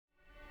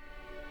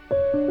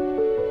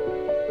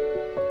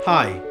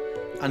Hi,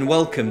 and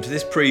welcome to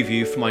this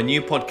preview for my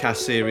new podcast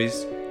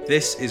series,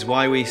 This Is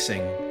Why We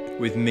Sing,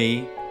 with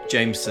me,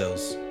 James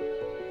Sills.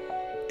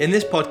 In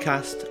this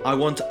podcast, I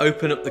want to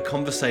open up the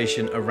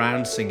conversation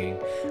around singing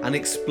and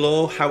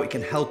explore how it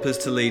can help us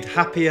to lead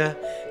happier,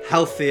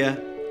 healthier,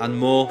 and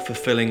more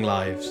fulfilling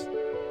lives.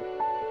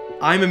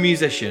 I'm a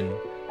musician,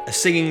 a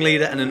singing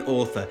leader and an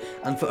author,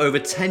 and for over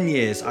 10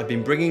 years I've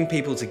been bringing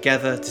people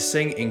together to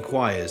sing in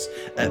choirs,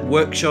 at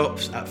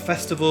workshops, at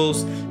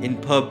festivals, in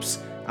pubs,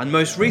 and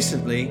most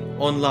recently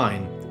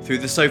online through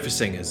the Sofa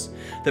Singers,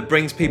 that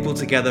brings people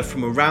together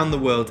from around the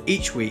world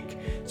each week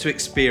to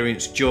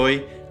experience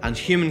joy and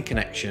human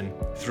connection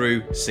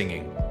through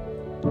singing.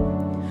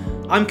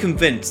 I'm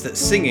convinced that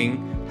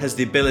singing has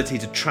the ability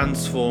to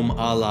transform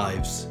our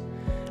lives,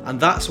 and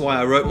that's why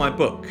I wrote my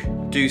book,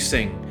 Do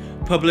Sing,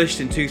 published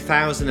in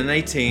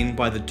 2018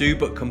 by the Do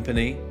Book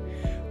Company,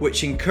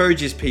 which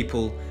encourages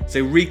people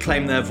to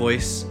reclaim their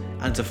voice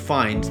and to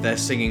find their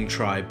singing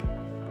tribe.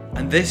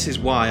 And this is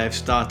why I've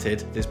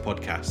started this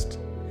podcast.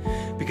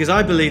 Because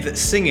I believe that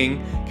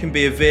singing can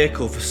be a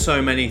vehicle for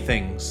so many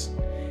things.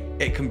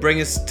 It can bring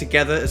us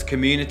together as a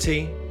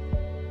community.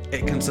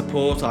 It can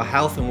support our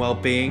health and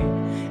well-being.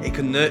 It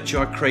can nurture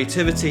our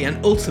creativity,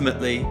 and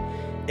ultimately,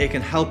 it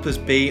can help us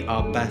be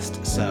our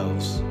best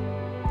selves.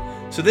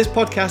 So this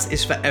podcast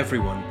is for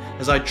everyone,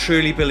 as I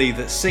truly believe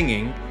that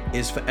singing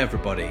is for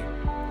everybody.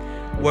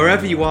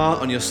 Wherever you are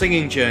on your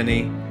singing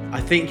journey, I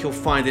think you'll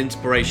find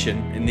inspiration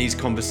in these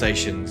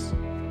conversations.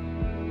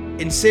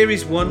 In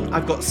Series 1,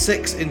 I've got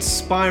 6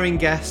 inspiring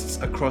guests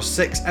across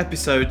 6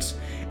 episodes,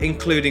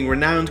 including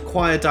renowned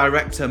choir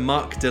director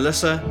Mark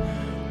DeLissa,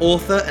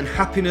 author and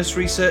happiness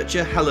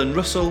researcher Helen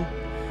Russell,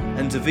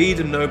 and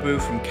David Nobu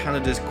from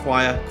Canada's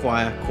Choir.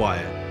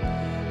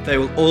 They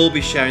will all be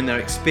sharing their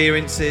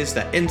experiences,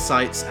 their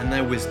insights, and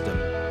their wisdom.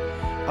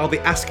 I'll be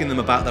asking them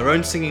about their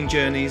own singing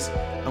journeys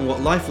and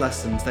what life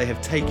lessons they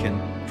have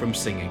taken from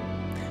singing.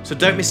 So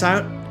don't miss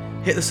out,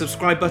 hit the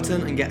subscribe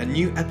button and get a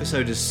new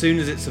episode as soon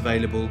as it's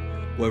available,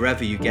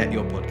 wherever you get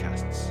your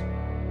podcasts.